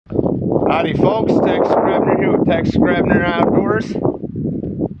Howdy folks, Tex Grebner here with Tex Grebner Outdoors.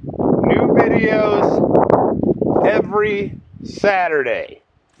 New videos every Saturday.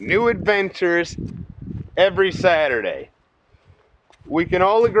 New adventures every Saturday. We can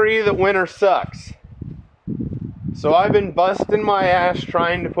all agree that winter sucks. So I've been busting my ass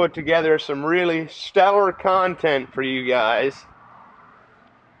trying to put together some really stellar content for you guys.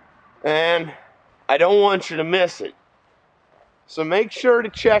 And I don't want you to miss it. So make sure to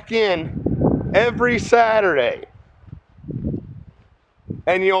check in every Saturday.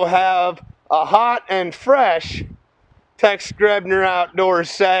 And you'll have a hot and fresh Tex Grebner Outdoors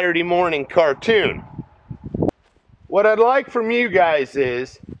Saturday morning cartoon. What I'd like from you guys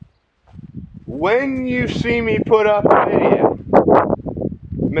is, when you see me put up a video,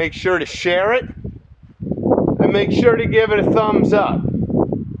 make sure to share it and make sure to give it a thumbs up.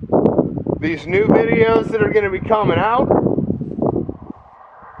 These new videos that are going to be coming out,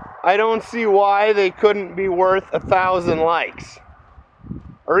 I don't see why they couldn't be worth 1,000 likes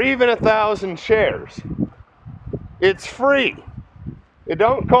or even 1,000 shares. It's free. It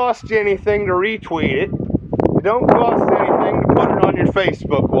don't cost you anything to retweet it. It don't cost anything to put it on your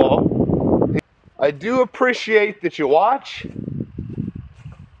Facebook wall. I do appreciate that you watch,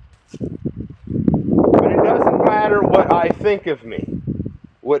 but it doesn't matter what I think of me.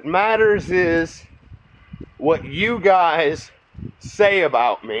 What matters is what you guys say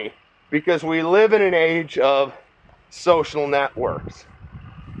about me, because we live in an age of social networks.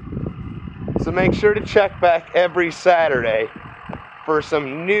 So make sure to check back every Saturday for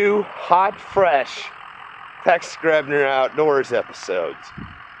some new, hot, fresh Tex Grebner Outdoors episodes.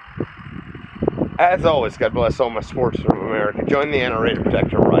 As always, God bless all my sports from America. Join the NRA to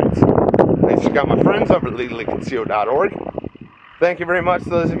protect your rights. Thanks to my friends over at legallyconcealed.org. Thank you very much to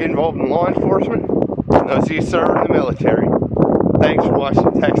those of you involved in law enforcement and those of you serving in the military. Thanks for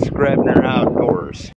watching Tex Grebner Outdoors.